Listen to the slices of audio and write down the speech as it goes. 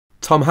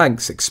Tom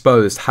Hanks,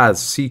 exposed, has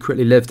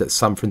secretly lived at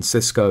San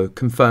Francisco,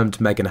 confirmed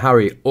Meghan and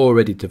Harry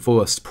already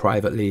divorced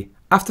privately.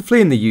 After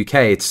fleeing the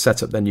UK to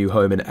set up their new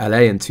home in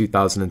LA in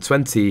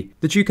 2020,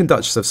 the Duke and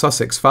Duchess of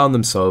Sussex found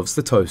themselves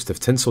the toast of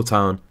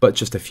Tinseltown, but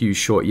just a few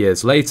short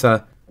years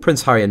later,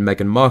 Prince Harry and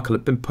Meghan Markle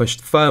had been pushed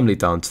firmly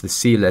down to the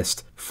C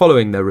list,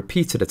 following their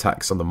repeated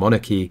attacks on the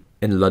monarchy.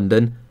 In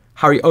London,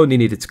 Harry only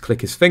needed to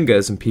click his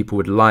fingers and people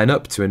would line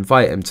up to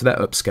invite him to their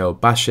upscale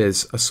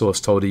bashes, a source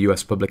told a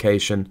US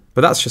publication.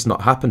 But that's just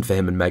not happened for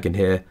him and Meghan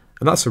here,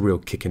 and that's a real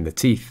kick in the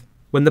teeth.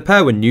 When the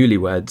pair were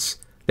newlyweds,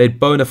 they'd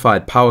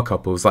bona-fide power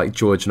couples like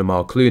George and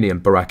Amal Clooney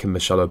and Barack and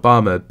Michelle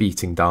Obama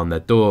beating down their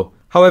door.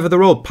 However,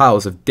 their old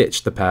pals have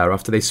ditched the pair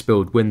after they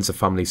spilled Windsor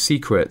family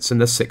secrets in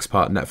their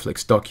 6-part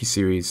Netflix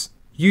docuseries.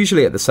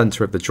 Usually at the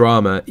centre of the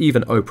drama,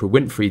 even Oprah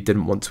Winfrey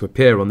didn't want to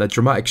appear on their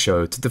dramatic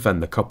show to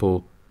defend the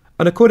couple.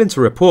 And according to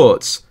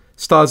reports,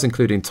 stars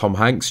including Tom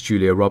Hanks,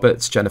 Julia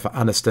Roberts, Jennifer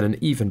Aniston and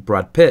even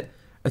Brad Pitt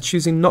are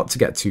choosing not to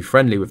get too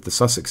friendly with the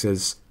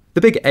Sussexes. The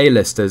big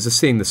A-listers are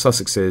seeing the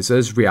Sussexes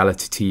as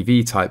reality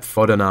TV type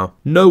fodder now.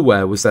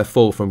 Nowhere was their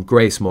fall from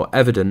grace more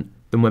evident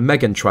than when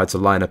Meghan tried to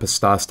line up a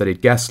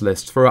star-studded guest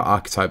list for her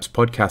Archetypes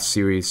podcast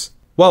series.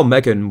 While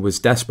Meghan was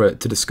desperate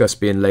to discuss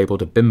being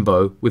labelled a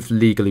bimbo with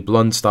Legally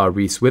Blonde star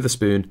Reese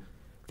Witherspoon,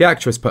 the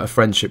actress put her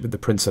friendship with the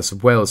Princess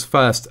of Wales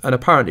first and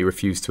apparently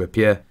refused to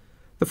appear.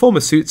 The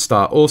former Suits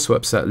star also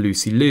upset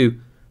Lucy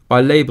Liu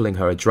by labelling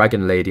her a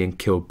dragon lady in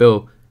Kill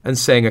Bill and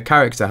saying her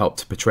character helped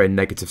to portray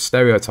negative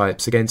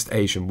stereotypes against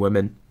Asian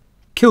women.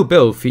 Kill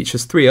Bill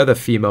features 3 other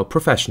female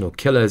professional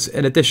killers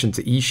in addition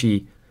to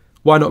Ishii.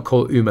 Why not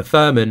call Uma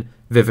Thurman,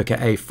 Vivica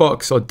A.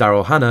 Fox or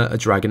Daryl Hannah a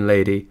dragon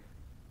lady?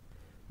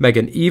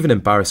 Meghan even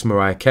embarrassed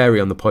Mariah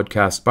Carey on the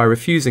podcast by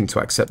refusing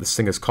to accept the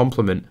singer's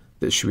compliment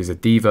that she was a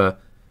diva,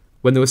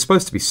 when they were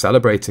supposed to be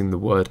celebrating the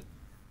word.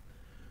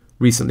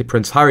 Recently,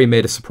 Prince Harry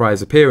made a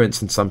surprise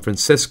appearance in San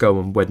Francisco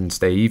on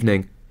Wednesday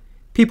evening.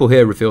 People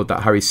here revealed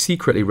that Harry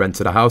secretly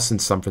rented a house in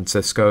San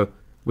Francisco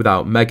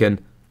without Meghan,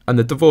 and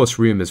the divorce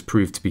rumours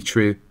proved to be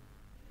true.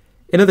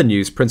 In other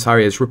news, Prince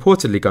Harry has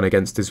reportedly gone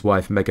against his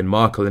wife Meghan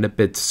Markle in a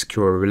bid to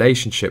secure a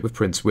relationship with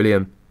Prince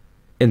William.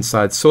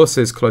 Inside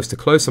sources close to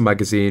Closer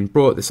magazine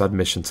brought this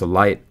admission to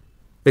light.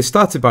 They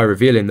started by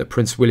revealing that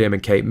Prince William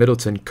and Kate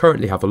Middleton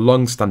currently have a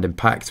long-standing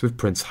pact with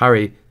Prince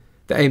Harry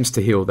that aims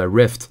to heal their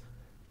rift,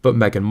 but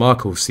Meghan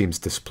Markle seems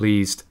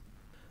displeased.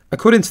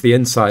 According to The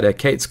Insider,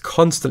 Kate's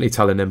constantly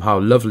telling him how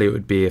lovely it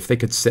would be if they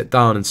could sit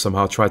down and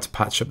somehow try to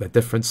patch up their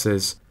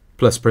differences.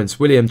 Plus, Prince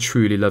William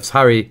truly loves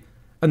Harry,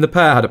 and the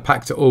pair had a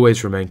pact to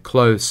always remain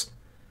close.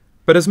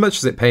 But as much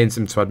as it pains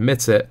him to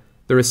admit it,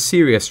 there are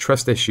serious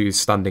trust issues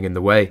standing in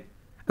the way,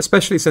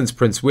 especially since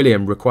Prince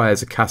William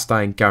requires a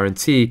cast-iron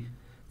guarantee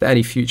that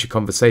any future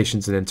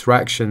conversations and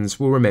interactions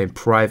will remain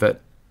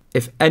private,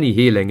 if any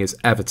healing is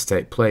ever to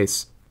take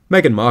place.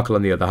 Meghan Markle,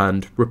 on the other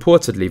hand,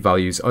 reportedly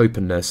values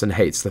openness and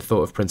hates the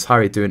thought of Prince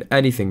Harry doing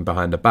anything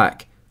behind her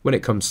back when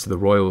it comes to the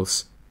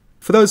royals.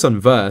 For those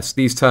unversed,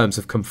 these terms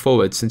have come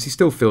forward since he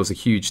still feels a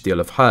huge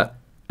deal of hurt,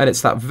 and it's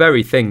that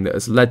very thing that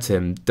has led to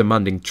him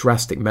demanding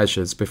drastic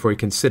measures before he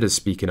considers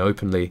speaking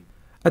openly.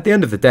 At the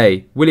end of the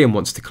day, William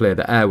wants to clear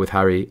the air with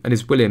Harry and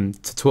is willing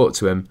to talk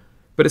to him,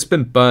 but it's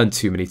been burned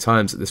too many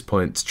times at this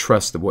point to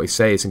trust that what he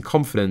says in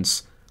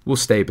confidence will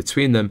stay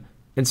between them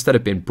instead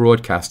of being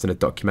broadcast in a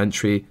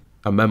documentary,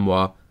 a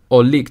memoir,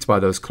 or leaked by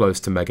those close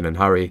to Meghan and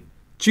Harry.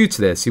 Due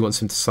to this, he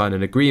wants him to sign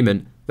an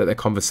agreement that their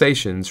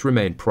conversations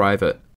remain private.